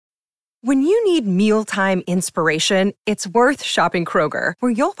When you need mealtime inspiration, it's worth shopping Kroger,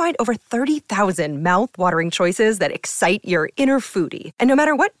 where you'll find over 30,000 mouth-watering choices that excite your inner foodie. And no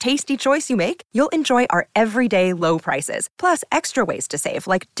matter what tasty choice you make, you'll enjoy our everyday low prices, plus extra ways to save,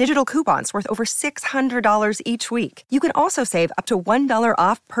 like digital coupons worth over $600 each week. You can also save up to $1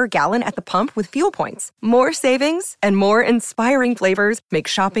 off per gallon at the pump with fuel points. More savings and more inspiring flavors make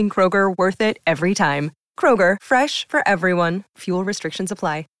shopping Kroger worth it every time. Kroger, fresh for everyone. Fuel restrictions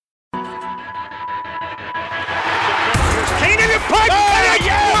apply.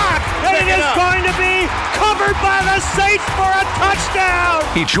 And it is going to be covered by the Saints for a touchdown.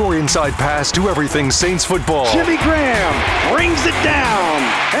 It's your inside pass to everything Saints football. Jimmy Graham brings it down,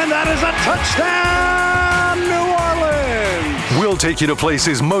 and that is a touchdown, New Orleans. We'll take you to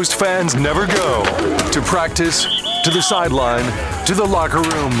places most fans never go. To practice, to the sideline, to the locker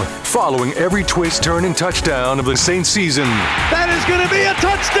room, following every twist, turn, and touchdown of the Saints season. That is going to be a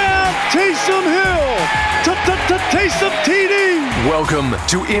touchdown, Taysom Hill. Taysom TD. Welcome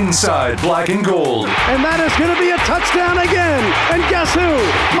to Inside Black and Gold. And that is going to be a touchdown again. And guess who?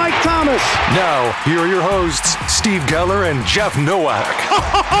 Mike Thomas. Now, here are your hosts, Steve Geller and Jeff Nowak.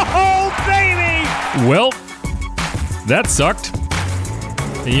 Oh, baby! Well, that sucked.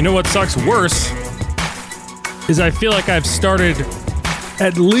 And you know what sucks worse? Is I feel like I've started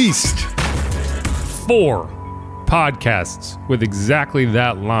at least 4 podcasts with exactly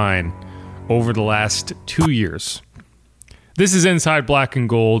that line over the last 2 years. This is Inside Black and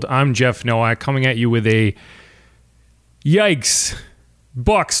Gold. I'm Jeff Nowak coming at you with a yikes.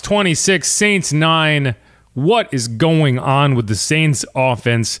 Bucks 26, Saints 9. What is going on with the Saints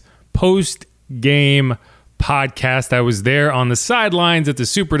offense post-game podcast? I was there on the sidelines at the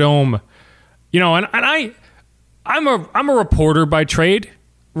Superdome. You know, and I'm a reporter by trade,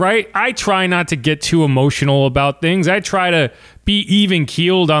 right? I try not to get too emotional about things. I try to be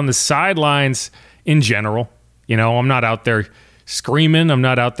even-keeled on the sidelines in general. You know, I'm not out there screaming. I'm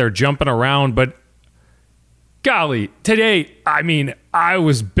not out there jumping around. But golly, today, I mean, I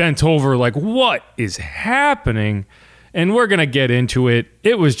was bent over like, what is happening? And we're going to get into it.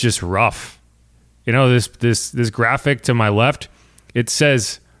 It was just rough. You know, this graphic to my left, it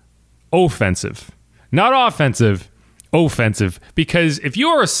says offensive. Not offensive, offensive. Because if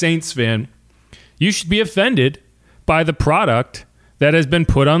you're a Saints fan, you should be offended by the product that has been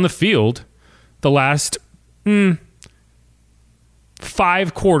put on the field the last 5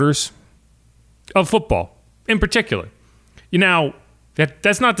 quarters of football in particular. You know,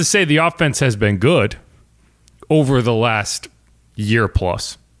 that's not to say the offense has been good over the last year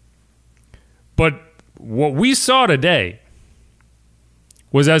plus. But what we saw today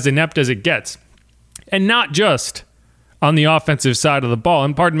was as inept as it gets. And not just on the offensive side of the ball.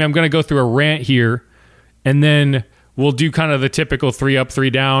 And pardon me, I'm going to go through a rant here, and then we'll do kind of the typical 3 up,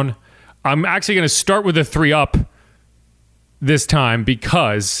 3 down. I'm actually going to start with a 3 up this time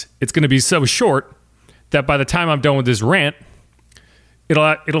because it's going to be so short that by the time I'm done with this rant,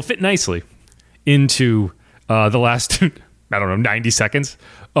 it'll fit nicely into the last 90 seconds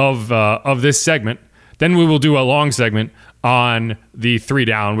of this segment. Then we will do a long segment on the 3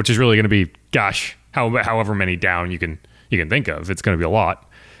 down, which is really going to be, however many down you can think of. It's going to be a lot.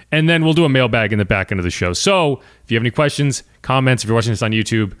 And then we'll do a mailbag in the back end of the show. So if you have any questions, comments, if you're watching this on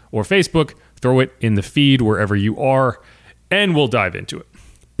YouTube or Facebook, throw it in the feed wherever you are, and we'll dive into it.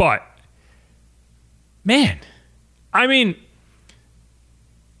 But, man, I mean,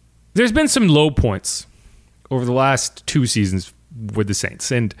 there's been some low points over the last 2 seasons with the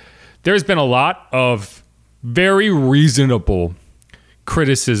Saints. And there's been a lot of very reasonable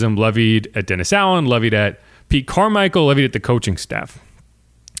criticism levied at Dennis Allen, levied at Pete Carmichael, levied at the coaching staff.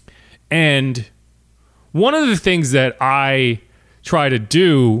 And one of the things that I try to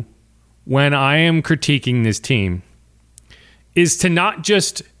do when I am critiquing this team is to not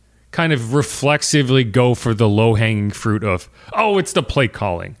just kind of reflexively go for the low-hanging fruit of, oh, it's the play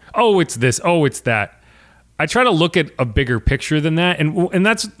calling. Oh, it's this. Oh, it's that. I try to look at a bigger picture than that. And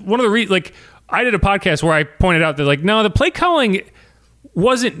that's one of the reasons, like, I did a podcast where I pointed out that, like, no, the play calling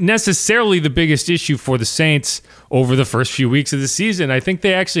wasn't necessarily the biggest issue for the Saints over the first few weeks of the season. I think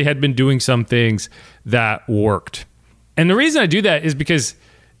they actually had been doing some things that worked. And the reason I do that is because,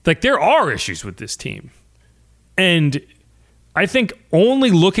 like, there are issues with this team. And I think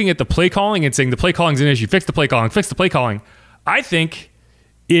only looking at the play calling and saying the play calling is an issue, fix the play calling, I think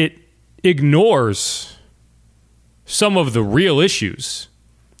it ignores some of the real issues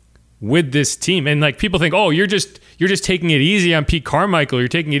with this team. And like people think, oh, you're just taking it easy on Pete Carmichael, you're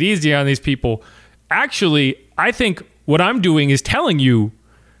taking it easy on these people. Actually, I think what I'm doing is telling you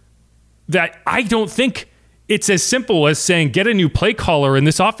that I don't think it's as simple as saying, get a new play caller and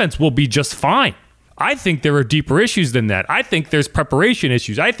this offense will be just fine. I think there are deeper issues than that. I think there's preparation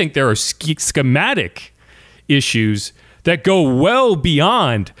issues. I think there are schematic issues that go well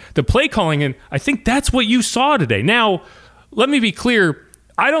beyond the play calling, and I think that's what you saw today. Now, let me be clear.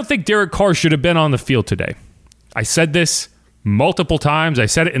 I don't think Derek Carr should have been on the field today. I said this multiple times. I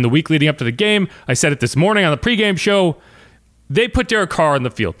said it in the week leading up to the game. I said it this morning on the pregame show. They put Derek Carr on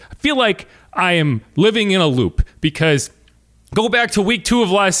the field. I feel like I am living in a loop because go back to week 2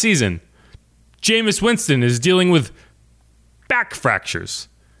 of last season. Jameis Winston is dealing with back fractures.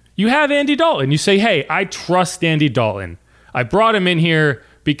 You have Andy Dalton. You say, hey, I trust Andy Dalton. I brought him in here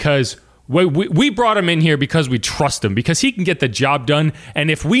because we brought him in here because we trust him, because he can get the job done.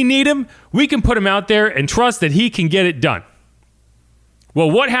 And if we need him, we can put him out there and trust that he can get it done. Well,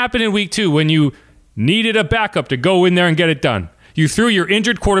 what happened in week 2 when you needed a backup to go in there and get it done? You threw your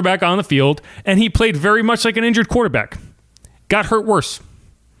injured quarterback on the field, and he played very much like an injured quarterback. Got hurt worse.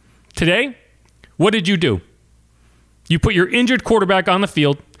 Today, what did you do? You put your injured quarterback on the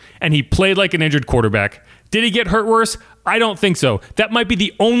field, and he played like an injured quarterback. Did he get hurt worse? I don't think so. That might be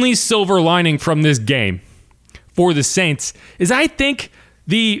the only silver lining from this game for the Saints, is I think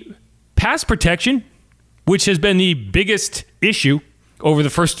the pass protection, which has been the biggest issue over the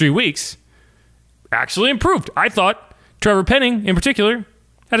first 3 weeks, actually improved. I thought Trevor Penning, in particular,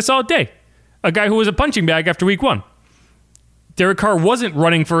 had a solid day. A guy who was a punching bag after week 1. Derek Carr wasn't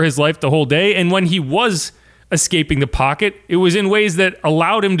running for his life the whole day, and when he was escaping the pocket, it was in ways that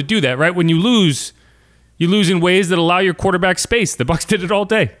allowed him to do that, right? When you lose in ways that allow your quarterback space. The Bucs did it all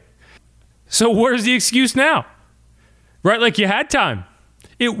day. So where's the excuse now? Right? Like, you had time.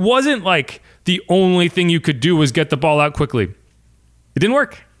 It wasn't like the only thing you could do was get the ball out quickly. It didn't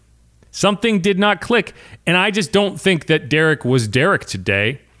work. Something did not click. And I just don't think that Derek was Derek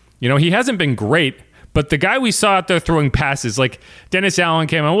today. You know, he hasn't been great, but the guy we saw out there throwing passes, like Dennis Allen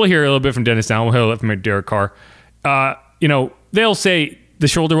came on. We'll hear a little bit from Dennis Allen. We'll hear a little bit from Derek Carr. They'll say the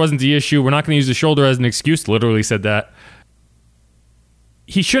shoulder wasn't the issue. We're not going to use the shoulder as an excuse. Literally said that.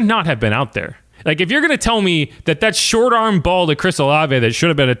 He should not have been out there. Like, if you're going to tell me that short arm ball to Chris Olave that should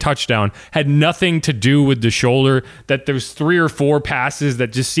have been a touchdown had nothing to do with the shoulder, that there's 3 or 4 passes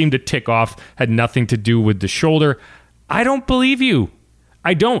that just seemed to tick off had nothing to do with the shoulder, I don't believe you.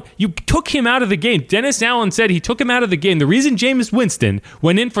 I don't. You took him out of the game. Dennis Allen said he took him out of the game. The reason Jameis Winston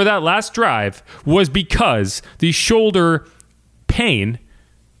went in for that last drive was because the shoulder pain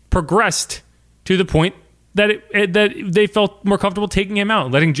progressed to the point that they felt more comfortable taking him out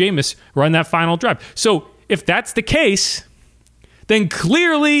and letting Jameis run that final drive. So if that's the case, then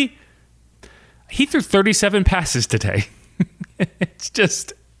clearly he threw 37 passes today. It's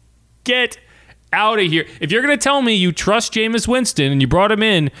just, get out of here. If you're going to tell me you trust Jameis Winston and you brought him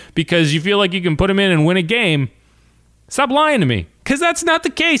in because you feel like you can put him in and win a game, stop lying to me, because that's not the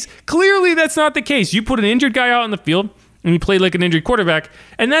case. Clearly that's not the case. You put an injured guy out on the field and he played like an injured quarterback,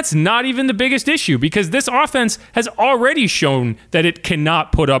 and that's not even the biggest issue, because this offense has already shown that it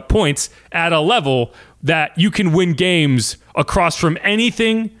cannot put up points at a level that you can win games across from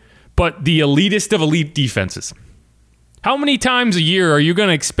anything but the elitist of elite defenses. How many times a year are you going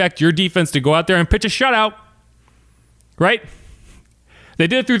to expect your defense to go out there and pitch a shutout? Right? They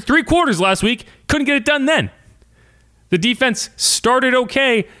did it through 3 quarters last week. Couldn't get it done then. The defense started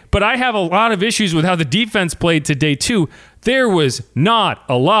okay, but I have a lot of issues with how the defense played today too. There was not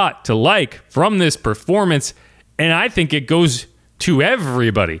a lot to like from this performance, and I think it goes to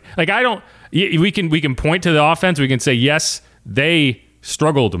everybody. Like, we can point to the offense. We can say, yes, they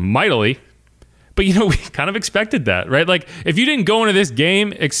struggled mightily, but we kind of expected that, right? Like, if you didn't go into this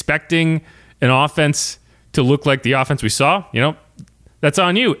game expecting an offense to look like the offense we saw, that's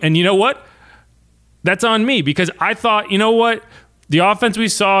on you. And you know what? That's on me, because I thought, the offense we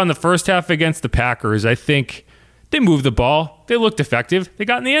saw in the first half against the Packers, I think they moved the ball. They looked effective. They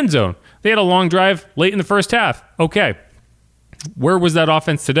got in the end zone. They had a long drive late in the first half. Okay. Where was that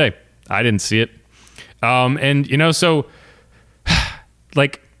offense today? I didn't see it. So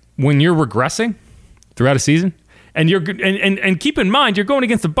like, when you're regressing throughout a season, and and keep in mind, you're going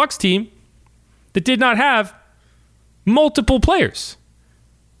against the Bucs team that did not have multiple players.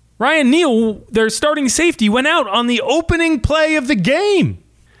 Ryan Neal, their starting safety, went out on the opening play of the game.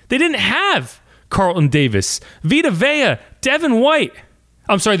 They didn't have Carlton Davis, Vita Vea, Devin White.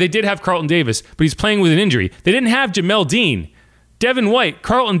 I'm sorry, they did have Carlton Davis, but he's playing with an injury. They didn't have Jamel Dean, Devin White,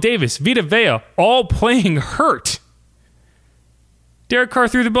 Carlton Davis, Vita Vea, all playing hurt. Derek Carr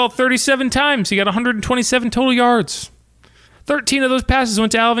threw the ball 37 times. He got 127 total yards. 13 of those passes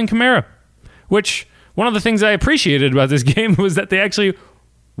went to Alvin Kamara, which one of the things I appreciated about this game was that they actually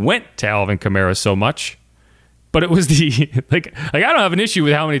went to Alvin Kamara so much. But it was the like I don't have an issue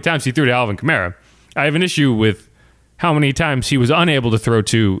with how many times he threw to Alvin Kamara. I have an issue with how many times he was unable to throw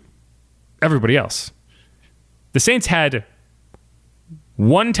to everybody else. The Saints had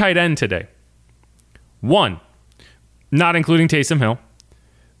one tight end today. One, not including Taysom Hill,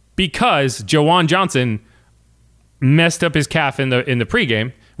 because Jawan Johnson messed up his calf in the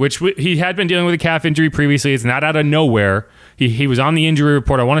pregame, which he had been dealing with a calf injury previously. It's not out of nowhere. He was on the injury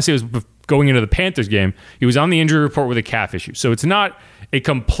report. I want to say it was going into the Panthers game. He was on the injury report with a calf issue. So it's not a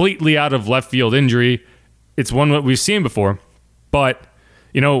completely out of left field injury. It's one that we've seen before. But,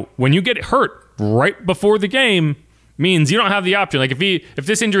 when you get hurt right before the game, means you don't have the option. Like if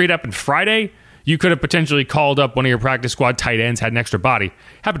this injury had happened Friday, you could have potentially called up one of your practice squad tight ends, had an extra body.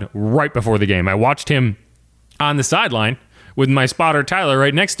 Happened right before the game. I watched him on the sideline with my spotter Tyler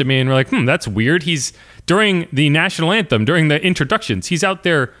right next to me, and we're like, that's weird. He's during the national anthem, during the introductions, he's out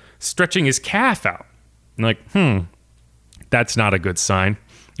there stretching his calf out. I'm like, that's not a good sign.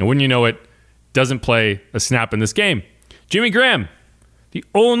 And wouldn't you know it, doesn't play a snap in this game. Jimmy Graham, the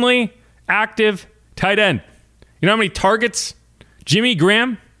only active tight end. You know how many targets Jimmy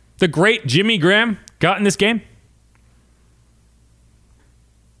Graham, the great Jimmy Graham, got in this game?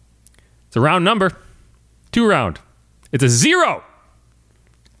 It's a round number. 2 round. It's a 0.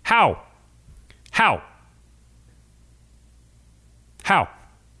 How?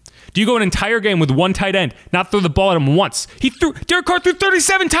 Do you go an entire game with one tight end, not throw the ball at him once? Derek Carr threw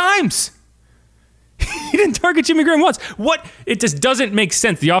 37 times. He didn't target Jimmy Graham once. What? It just doesn't make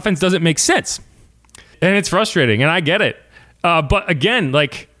sense. The offense doesn't make sense. And it's frustrating, and I get it. But again,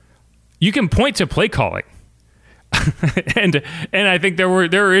 you can point to play calling. and I think there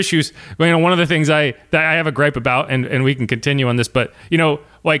were issues. One of the things that I have a gripe about, and we can continue on this, but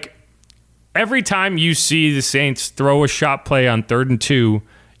every time you see the Saints throw a shot play on 3rd and 2,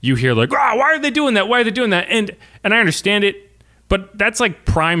 you hear why are they doing that? Why are they doing that? And I understand it, but that's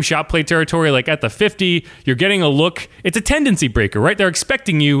prime shot play territory. At the 50, you're getting a look. It's a tendency breaker, right? They're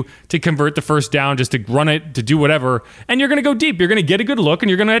expecting you to convert the first down, just to run it, to do whatever, and you're going to go deep. You're going to get a good look, and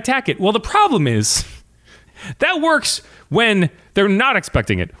you're going to attack it. Well, the problem is that works when they're not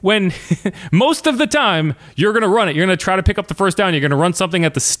expecting it. When most of the time you're going to run it, you're going to try to pick up the first down, you're going to run something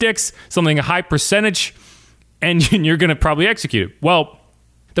at the sticks, something a high percentage, and you're going to probably execute it. Well,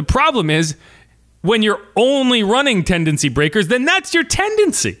 the problem is when you're only running tendency breakers, then that's your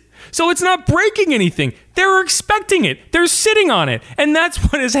tendency. So it's not breaking anything. They're expecting it. They're sitting on it. And that's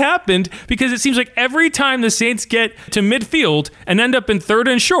what has happened, because it seems like every time the Saints get to midfield and end up in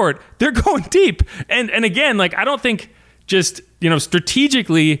 3rd and short, they're going deep. And again, I don't think just,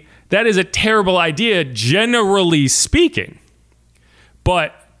 strategically, that is a terrible idea, generally speaking.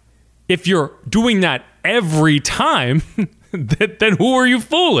 But if you're doing that every time, then who are you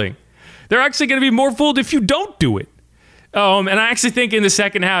fooling? They're actually going to be more fooled if you don't do it. And I actually think in the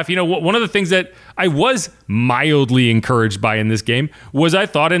second half, one of the things that I was mildly encouraged by in this game was I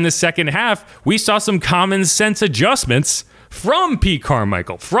thought in the second half, we saw some common sense adjustments from Pete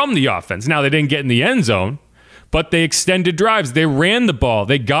Carmichael, from the offense. Now, they didn't get in the end zone, but they extended drives. They ran the ball.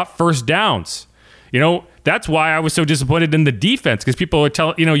 They got first downs. That's why I was so disappointed in the defense, because people would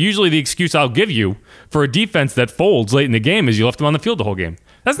tell, usually the excuse I'll give you for a defense that folds late in the game is you left them on the field the whole game.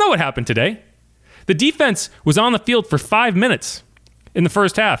 That's not what happened today. The defense was on the field for 5 minutes in the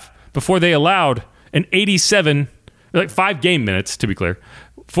first half before they allowed an 5 game minutes, to be clear,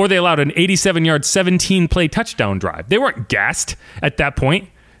 before they allowed an 87-yard, 17-play touchdown drive. They weren't gassed at that point.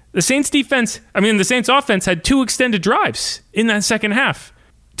 The Saints offense had 2 extended drives in that second half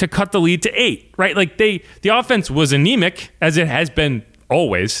to cut the lead to 8, right? The offense was anemic, as it has been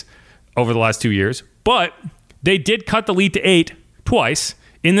always over the last 2 years, but they did cut the lead to 8 twice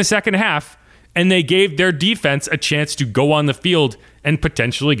in the second half, and they gave their defense a chance to go on the field and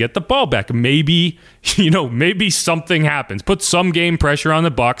potentially get the ball back. Maybe something happens. Put some game pressure on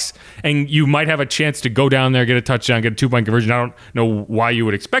the Bucs, and you might have a chance to go down there, get a touchdown, get a 2-point conversion. I don't know why you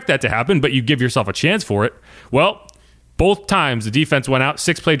would expect that to happen, but you give yourself a chance for it. Well, both times the defense went out,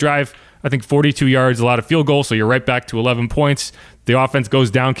 6-play drive, I think 42 yards, a lot of field goals, so you're right back to 11 points. The offense goes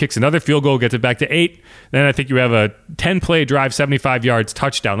down, kicks another field goal, gets it back to 8. Then I think you have a 10-play drive, 75 yards,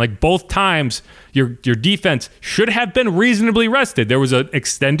 touchdown. Both times, your defense should have been reasonably rested. There was an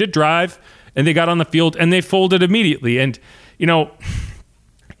extended drive, and they got on the field, and they folded immediately. And,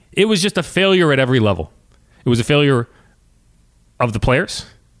 it was just a failure at every level. It was a failure of the players,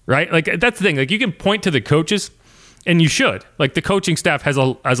 right? That's the thing. You can point to the coaches, and you should. The coaching staff has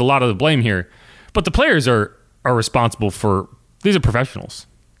a lot of the blame here. But the players are responsible for... These are professionals.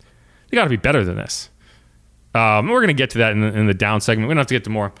 They got to be better than this. We're going to get to that in the down segment. We don't have to get to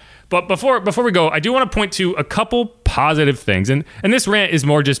more. But before we go, I do want to point to a couple positive things. And this rant is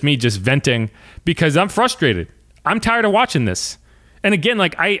more just me just venting because I'm frustrated. I'm tired of watching this. And again,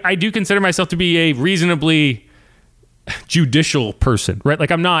 like I do consider myself to be a reasonably judicial person, right?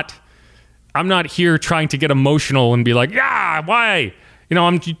 Like I'm not here trying to get emotional and be like, yeah, why?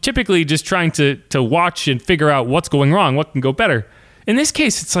 I'm typically just trying to watch and figure out what's going wrong, what can go better. In this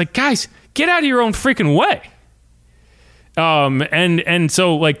case, it's like, guys, get out of your own freaking way. And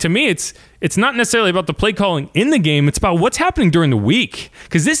so like to me, it's not necessarily about the play calling in the game. It's about what's happening during the week.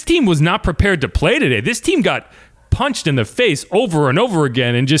 Because this team was not prepared to play today. This team got punched in the face over and over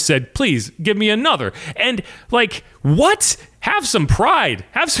again and just said, please give me another. And like, what? Have some pride.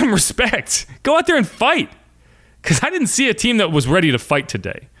 Have some respect. Go out there and fight. Because I didn't see a team that was ready to fight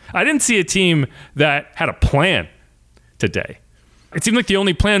today. I didn't see a team that had a plan today. It seemed like the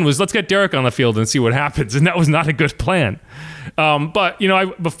only plan was let's get Derek on the field and see what happens, and that was not a good plan. But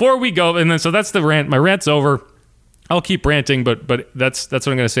before we go, and then so that's the rant. My rant's over. I'll keep ranting, but that's what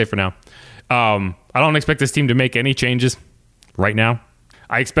I'm going to say for now. I don't expect this team to make any changes right now.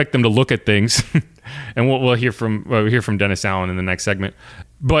 I expect them to look at things, and we'll hear from Dennis Allen in the next segment.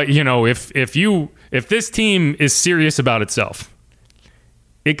 But if this team is serious about itself,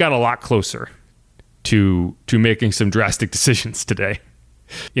 it got a lot closer to making some drastic decisions today.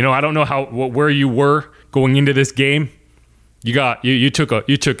 I don't know where you were going into this game. You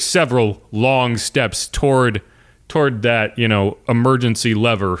took several long steps toward that emergency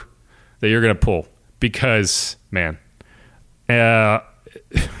lever that you're going to pull because man,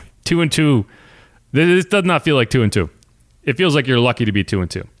 2-2. This does not feel like 2-2. It feels like you're lucky to be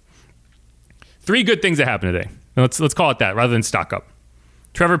 2-2. 3 good things that happened today. Let's call it that rather than stock up.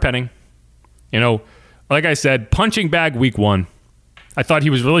 Trevor Penning. Like I said, punching bag week 1. I thought he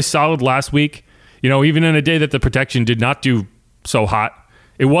was really solid last week. Even in a day that the protection did not do so hot,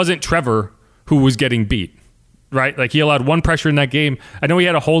 it wasn't Trevor who was getting beat, right? Like he allowed 1 pressure in that game. I know he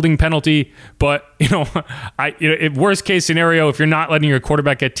had a holding penalty, but worst case scenario, if you're not letting your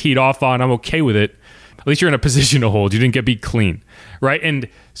quarterback get teed off on, I'm okay with it. At least you're in a position to hold. You didn't get beat clean, right? And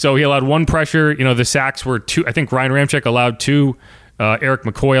so he allowed 1 pressure. The sacks were 2. I think Ryan Ramczyk allowed 2. Eric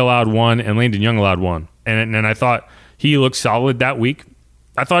McCoy allowed 1, and Landon Young allowed 1. And I thought he looked solid that week.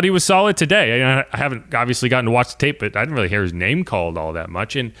 I thought he was solid today. I haven't obviously gotten to watch the tape, but I didn't really hear his name called all that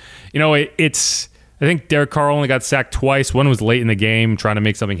much. And, it's I think Derek Carr only got sacked twice. One was late in the game trying to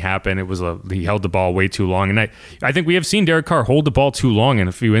make something happen. He held the ball way too long. And I think we have seen Derek Carr hold the ball too long in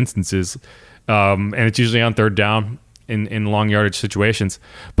a few instances. And it's usually on 3rd down in long yardage situations.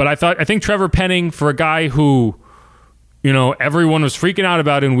 But I think Trevor Penning, for a guy who everyone was freaking out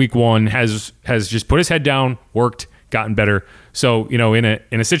about in week 1, has just put his head down, worked, gotten better. So, in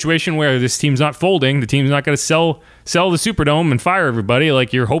a situation where this team's not folding, the team's not going to sell the Superdome and fire everybody,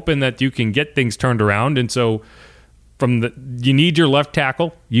 like you're hoping that you can get things turned around. And so you need your left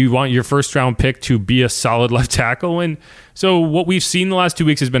tackle. You want your first round pick to be a solid left tackle. And so what we've seen the last 2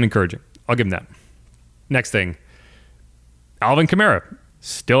 weeks has been encouraging. I'll give him that. Next thing, Alvin Kamara.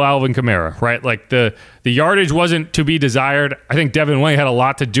 Still Alvin Kamara, right? Like the yardage wasn't to be desired. I think Devin White had a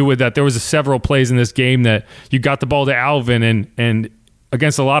lot to do with that. There was several plays in this game that you got the ball to Alvin and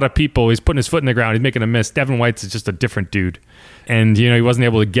against a lot of people, he's putting his foot in the ground. He's making a miss. Devin White's just a different dude. And, he wasn't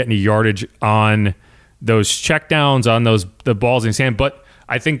able to get any yardage on those checkdowns, on the balls in his hand. But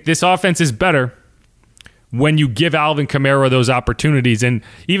I think this offense is better when you give Alvin Kamara those opportunities. And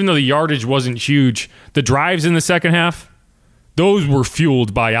even though the yardage wasn't huge, the drives in the second half, those were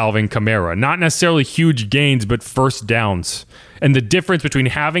fueled by Alvin Kamara. Not necessarily huge gains, but first downs. And the difference between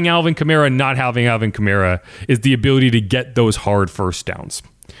having Alvin Kamara and not having Alvin Kamara is the ability to get those hard first downs.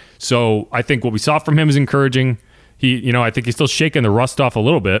 So I think what we saw from him is encouraging. I think he's still shaking the rust off a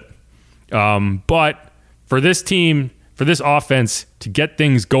little bit. But for this team, for this offense to get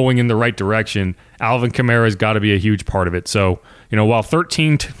things going in the right direction, Alvin Kamara has got to be a huge part of it. So, while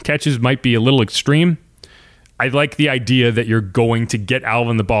 13 catches might be a little extreme, I like the idea that you're going to get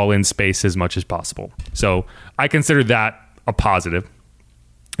Alvin the ball in space as much as possible. So I consider that a positive.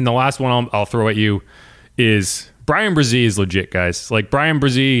 And the last one I'll throw at you is Bryan Bresee is legit, guys. Like Bryan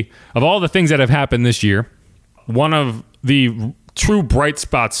Bresee, of all the things that have happened this year, one of the true bright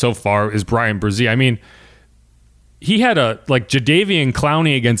spots so far is Bryan Bresee. I mean, he had a Jadeveon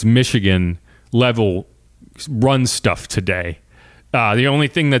Clowney against Michigan level run stuff today. The only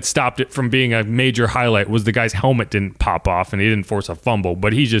thing that stopped it from being a major highlight was the guy's helmet didn't pop off and he didn't force a fumble,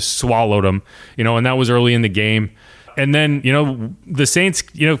 but he just swallowed him, and that was early in the game. And then, the Saints,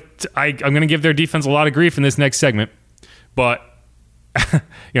 I'm going to give their defense a lot of grief in this next segment, but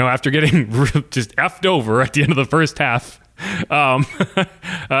after getting just effed over at the end of the first half.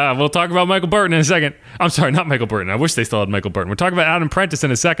 We'll talk about Michael Burton in a second. I'm sorry, not Michael Burton. I wish they still had Michael Burton. We'll talk about Adam Prentice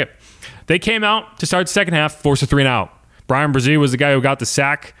in a second. They came out to start the second half, forced a 3-and-out. Bryan Bresee was the guy who got the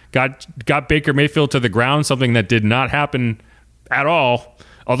sack, got Baker Mayfield to the ground, something that did not happen at all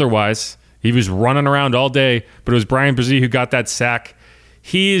otherwise. He was running around all day, but it was Bryan Bresee who got that sack.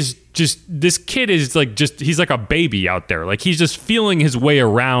 This kid is he's like a baby out there. Like, he's just feeling his way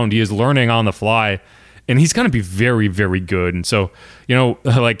around. He is learning on the fly, and he's going to be very, very good. And so,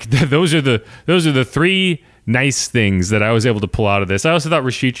 those are the three nice things that I was able to pull out of this. I also thought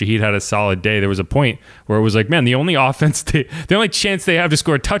Rashid Shaheed had a solid day. There was a point where it was like, man, the only chance they have to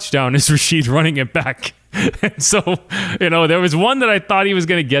score a touchdown is Rashid running it back. And so, there was one that I thought he was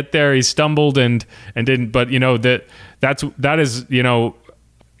going to get there. He stumbled and didn't, but that is,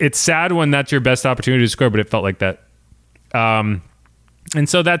 it's sad when that's your best opportunity to score, but it felt like that. And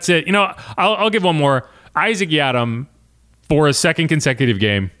so that's it. I'll give one more. Isaac Yiadom, for a second consecutive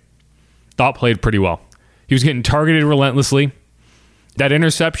game, thought played pretty well. He was getting targeted relentlessly. That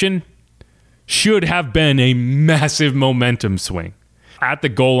interception should have been a massive momentum swing at the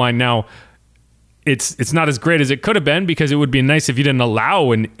goal line. Now, it's not as great as it could have been, because it would be nice if you didn't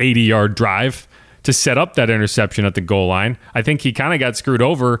allow an 80-yard drive to set up that interception at the goal line. I think he kind of got screwed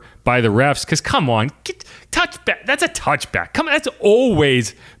over by the refs, because come on, touchback. That's a touchback. Come on, that's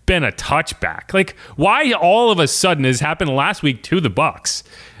always been a touchback. Like, why all of a sudden, has happened last week to the Bucs?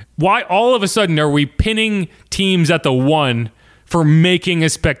 Why all of a sudden are we pinning teams at the 1 for making a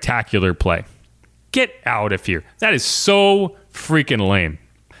spectacular play? Get out of here. That is so freaking lame.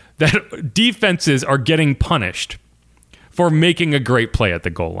 That defenses are getting punished for making a great play at the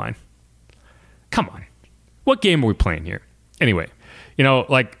goal line. Come on. What game are we playing here? Anyway,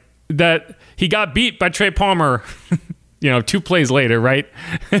 that he got beat by Trey Palmer, 2 plays later, right?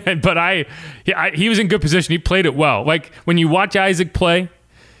 But he was in good position. He played it well. Like, when you watch Isaac play,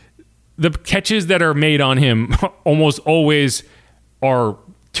 the catches that are made on him almost always are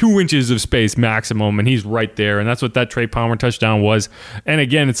 2 inches of space maximum, and he's right there. And that's what that Trey Palmer touchdown was. And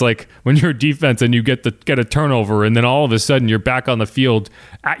again, it's like when you're a defense and you get a turnover, and then all of a sudden you're back on the field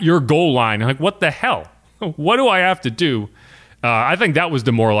at your goal line. Like, what the hell? What do I have to do? I think that was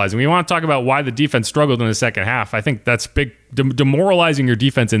demoralizing. We want to talk about why the defense struggled in the second half. I think that's big. Demoralizing your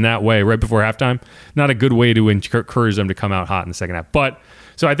defense in that way right before halftime, not a good way to encourage them to come out hot in the second half.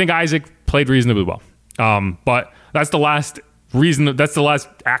 So I think Isaac played reasonably well. But that's the last reason. That's the last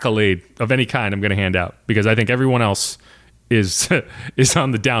accolade of any kind I'm going to hand out, because I think everyone else is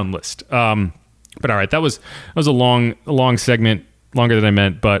on the down list. But all right, that was a long segment, longer than I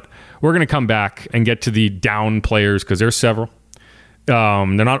meant. But we're going to come back and get to the down players, because there's several. They're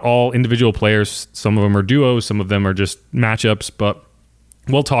not all individual players. Some of them are duos. Some of them are just matchups. But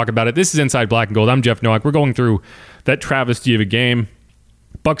we'll talk about it. This is Inside Black and Gold. I'm Jeff Nowak. We're going through that travesty of a game.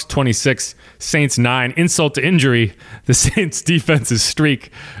 Bucs 26, Saints 9. Insult to injury, the Saints defense's streak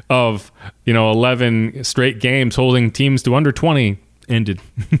of 11 straight games holding teams to under 20 ended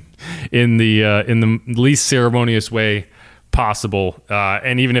in the least ceremonious way possible.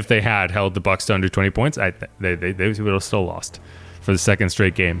 And even if they had held the Bucs to under 20 points, they would have still lost for the second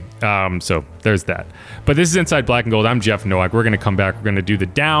straight game. So there's that. But this is Inside Black and Gold. I'm Jeff Nowak. We're going to come back. We're going to do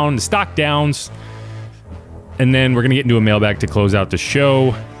the stock downs. And then we're going to get into a mailbag to close out the show.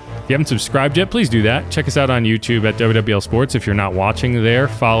 If you haven't subscribed yet, please do that. Check us out on YouTube at WWL Sports. If you're not watching there,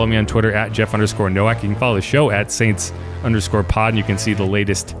 follow me on Twitter at Jeff_Nowak. You can follow the show at Saints_pod. And you can see the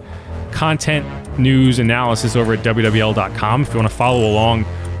latest content, news, analysis over at WWL.com. If you want to follow along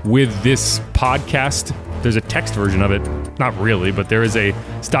with this podcast, there's a text version of it. Not really, but there is a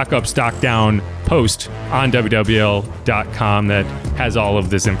stock up, stock down post on WWL.com that has all of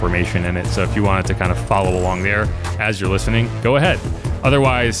this information in it. So if you wanted to kind of follow along there as you're listening, go ahead.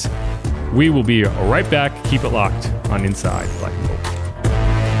 Otherwise, we will be right back. Keep it locked on Inside Black and Gold.